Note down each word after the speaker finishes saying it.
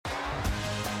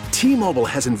T-Mobile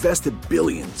has invested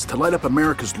billions to light up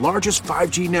America's largest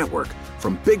 5G network,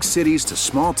 from big cities to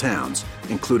small towns,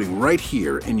 including right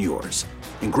here in yours.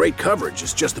 And great coverage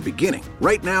is just the beginning.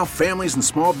 Right now, families and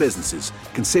small businesses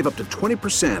can save up to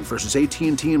 20% versus AT&T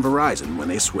and Verizon when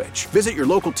they switch. Visit your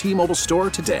local T-Mobile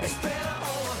store today.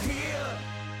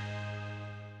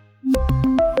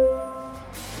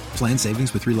 Plan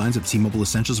savings with 3 lines of T-Mobile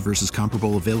Essentials versus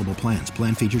comparable available plans.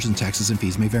 Plan features and taxes and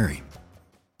fees may vary.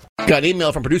 Got an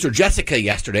email from producer Jessica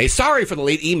yesterday. Sorry for the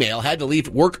late email. Had to leave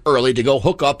work early to go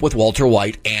hook up with Walter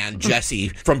White and Jesse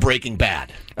from Breaking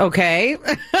Bad. Okay.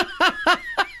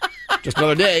 Just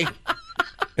another day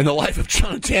in the life of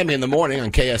John and Tammy in the morning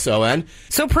on KSON.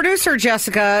 So, producer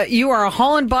Jessica, you are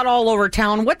hauling butt all over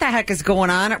town. What the heck is going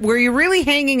on? Were you really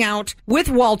hanging out with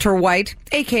Walter White,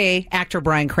 a.k.a. actor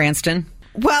Bryan Cranston?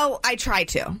 Well, I tried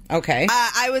to. Okay.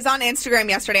 I was on Instagram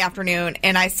yesterday afternoon,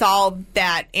 and I saw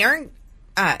that Aaron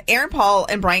Paul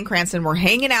and Bryan Cranston were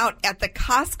hanging out at the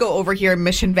Costco over here in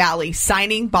Mission Valley,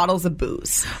 signing bottles of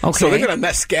booze. Okay. So they're going to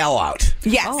mezcal out.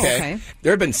 Yes. Oh, okay.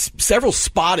 There have been several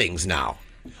spottings now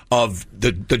of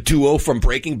the duo from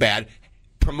Breaking Bad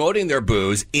promoting their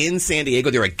booze in San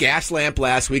Diego. They were at Gaslamp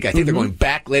last week. I think they're going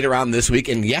back later on this week.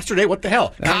 And yesterday, what the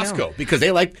hell? Costco, because they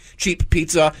like cheap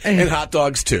pizza and hot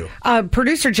dogs, too.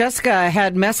 Producer Jessica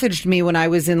had messaged me when I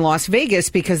was in Las Vegas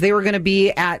because they were going to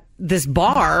be at this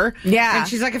bar. Yeah. And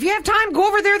she's like, if you have time, go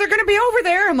over there. They're going to be over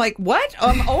there. I'm like, what?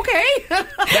 Okay.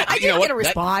 I didn't get a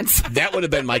response. That would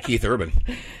have been my Keith Urban.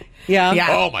 Yeah.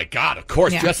 Oh, my God. Of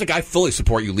course. Yeah. Jessica, I fully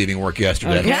support you leaving work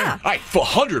yesterday. Okay. Yeah. All right,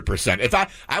 100%. If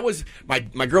I was,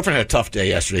 my girlfriend had a tough day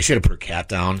yesterday. She had to put her cat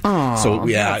down. Oh, so,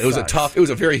 yeah, it was it was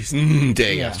a very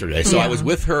day yesterday. So I was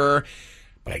with her.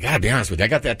 But I got to be honest with you. I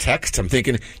got that text. I'm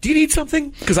thinking, do you need something?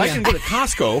 Because I can go to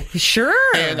Costco. Sure.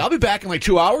 And I'll be back in like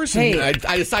 2 hours. And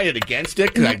I decided against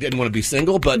it because I didn't want to be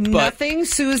single. But nothing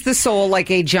soothes the soul like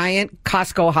a giant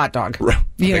Costco hot dog.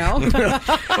 You know?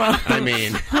 I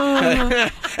mean.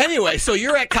 Anyway, so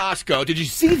you're at Costco. Did you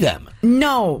see them?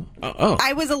 No. Oh.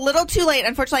 I was a little too late.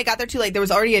 Unfortunately, I got there too late. There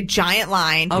was already a giant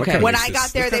line. Okay. When I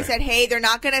got there, they said, hey, they're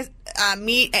not going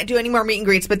to do any more meet and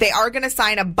greets, but they are going to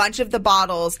sign a bunch of the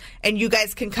bottles, and you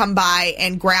guys can come by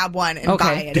and grab one and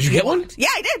buy it. Did you get one? Yeah,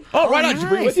 I did. Oh, right on. Did you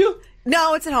bring it with you?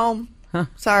 No, it's at home.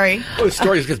 Sorry. Oh, the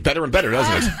story just gets better and better,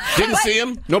 doesn't it? Didn't see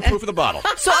him. No proof of the bottle.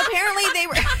 So apparently they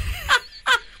were...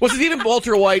 Was it even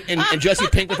Walter White and Jesse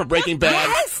Pinkman from Breaking Bad?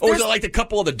 Yes, or was it like the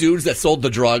couple of the dudes that sold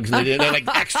the drugs and they're like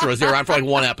extras? They were on for like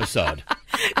one episode.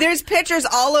 There's pictures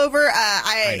all over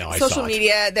I social saw it.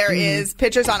 media. There is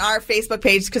pictures on our Facebook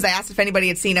page because I asked if anybody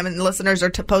had seen them, and listeners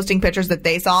are posting pictures that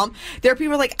they saw them. There are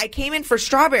people like, I came in for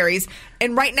strawberries,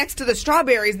 and right next to the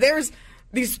strawberries, there's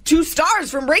these 2 stars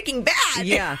from Breaking Bad.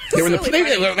 Yeah. They were, Really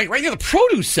they were like right near the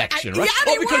produce section, right?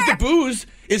 Yeah, they because were. the booze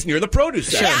is near the produce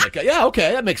section. Yeah,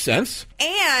 okay, that makes sense.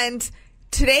 And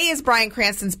today is Bryan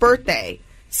Cranston's birthday.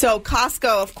 So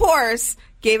Costco, of course,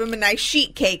 gave him a nice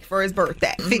sheet cake for his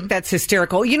birthday. I think that's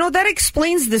hysterical. You know, that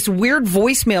explains this weird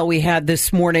voicemail we had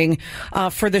this morning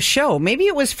for the show. Maybe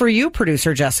it was for you,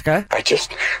 producer Jessica. I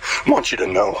just want you to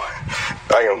know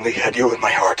I only had you in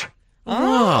my heart.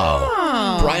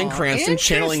 Oh. Bryan Cranston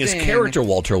channeling his character,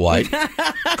 Walter White,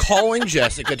 calling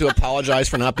Jessica to apologize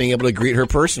for not being able to greet her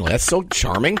personally. That's so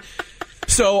charming.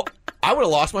 So I would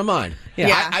have lost my mind.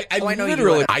 Yeah. I know you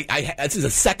literally, would. this is the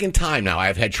second time now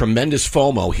I've had tremendous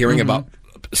FOMO hearing about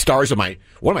stars of one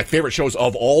of my favorite shows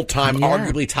of all time,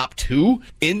 arguably top 2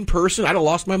 in person. I'd have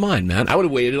lost my mind, man. I would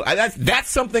have waited. That's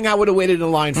something I would have waited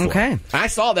in line for. Okay. And I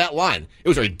saw that line. It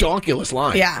was a redonkulous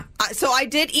line. Yeah. So I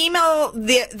did email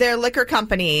their liquor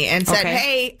company and said,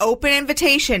 hey, open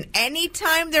invitation.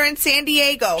 Anytime they're in San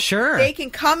Diego, sure, they can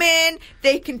come in.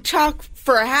 They can talk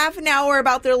for a half an hour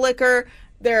about their liquor.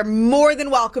 They're more than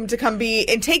welcome to come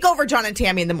and take over John and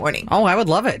Tammy in the morning. Oh, I would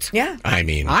love it. Yeah. I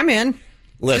mean, I'm in.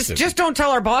 Listen. Just don't tell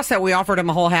our boss that we offered him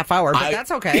a whole half hour, but that's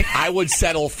okay. I would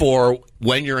settle for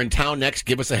when you're in town next,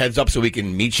 give us a heads up so we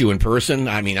can meet you in person.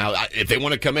 I mean, if they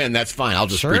want to come in, that's fine. I'll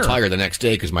just retire the next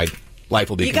day because my life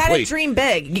will be complete. You got to dream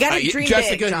big. You got to dream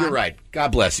Jessica, big, John. you're right.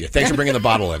 God bless you. Thanks for bringing the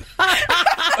bottle in.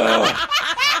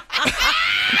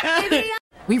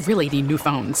 We really need new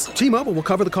phones. T-Mobile will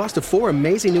cover the cost of 4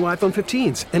 amazing new iPhone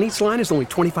 15s, and each line is only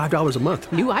 $25 a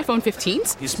month. New iPhone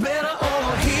 15s? It's better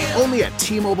over here. Only at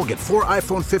T-Mobile, get 4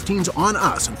 iPhone 15s on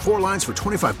us and 4 lines for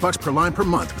 $25 per line per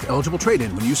month with eligible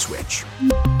trade-in when you switch.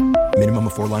 Minimum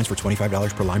of 4 lines for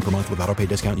 $25 per line per month with autopay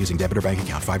discount using debit or bank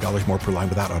account. $5 more per line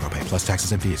without autopay, plus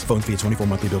taxes and fees. Phone fee at 24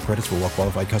 monthly bill credits for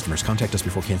well-qualified customers. Contact us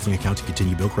before canceling account to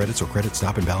continue bill credits or credit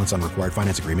stop and balance on required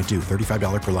finance agreement due.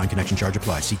 $35 per line connection charge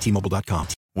applies. See T-Mobile.com.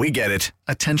 We get it.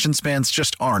 Attention spans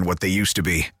just aren't what they used to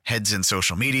be. Heads in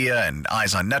social media and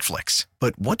eyes on Netflix.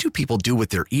 But what do people do with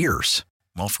their ears?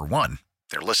 Well, for one,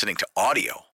 they're listening to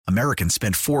audio. Americans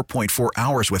spend 4.4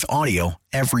 hours with audio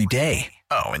every day.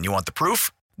 Oh, and you want the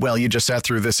proof? Well, you just sat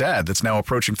through this ad that's now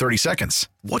approaching 30 seconds.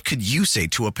 What could you say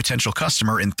to a potential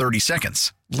customer in 30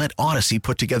 seconds? Let Odyssey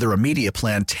put together a media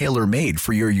plan tailor-made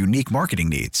for your unique marketing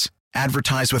needs.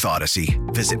 Advertise with Odyssey.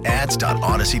 Visit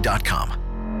ads.odyssey.com.